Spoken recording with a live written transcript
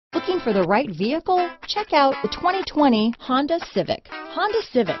Looking for the right vehicle? Check out the 2020 Honda Civic. Honda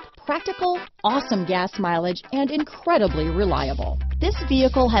Civic, practical, awesome gas mileage, and incredibly reliable. This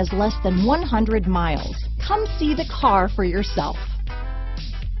vehicle has less than 100 miles. Come see the car for yourself.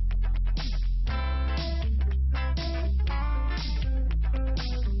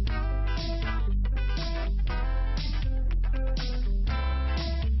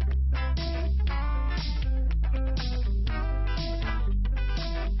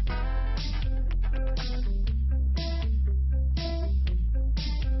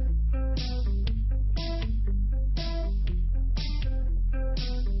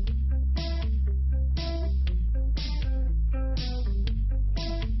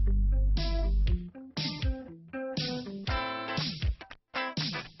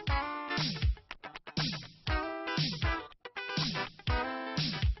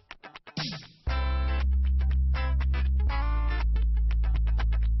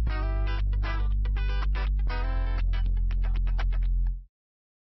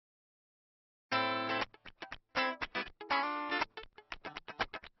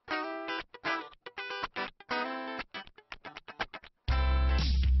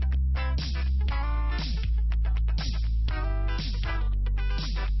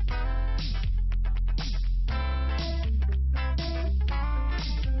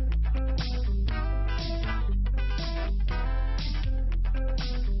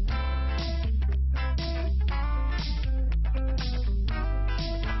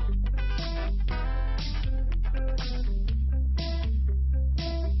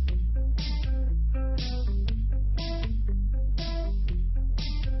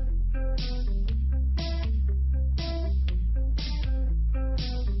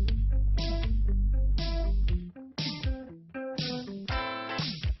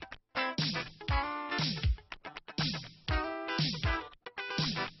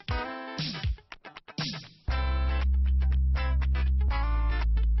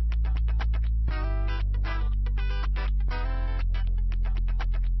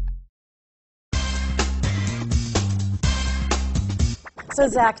 So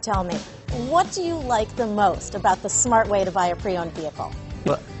Zach, tell me, what do you like the most about the smart way to buy a pre-owned vehicle?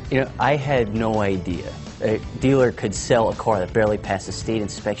 Well, I had no idea a dealer could sell a car that barely passed the state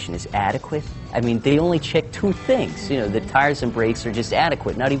inspection as adequate. I mean, they only check two things. The tires and brakes are just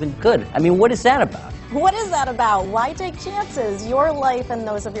adequate, not even good. I mean, what is that about? What is that about? Why take chances? Your life and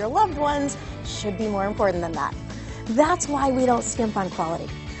those of your loved ones should be more important than that. That's why we don't skimp on quality.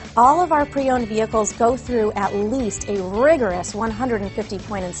 All of our pre-owned vehicles go through at least a rigorous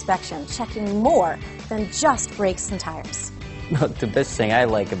 150-point inspection, checking more than just brakes and tires. The best thing I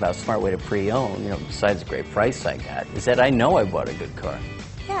like about Smart Way to Pre-Own, besides the great price I got, is that I know I bought a good car.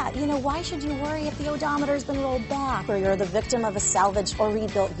 Yeah, why should you worry if the odometer's been rolled back, or you're the victim of a salvaged or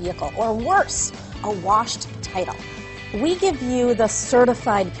rebuilt vehicle, or worse, a washed title? We give you the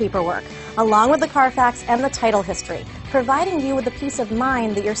certified paperwork, along with the Carfax and the title history, providing you with the peace of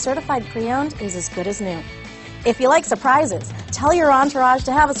mind that your certified pre-owned is as good as new. If you like surprises, tell your entourage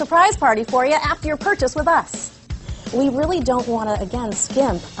to have a surprise party for you after your purchase with us. We really don't want to, again,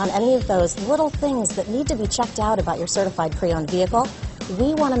 skimp on any of those little things that need to be checked out about your certified pre-owned vehicle.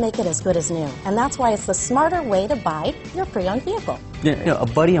 We want to make it as good as new, and that's why it's the smarter way to buy your pre-owned vehicle. A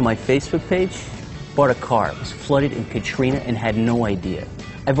buddy on my Facebook page bought a car. It was flooded in Katrina and had no idea.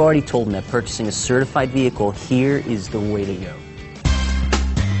 I've already told him that purchasing a certified vehicle here is the way to go.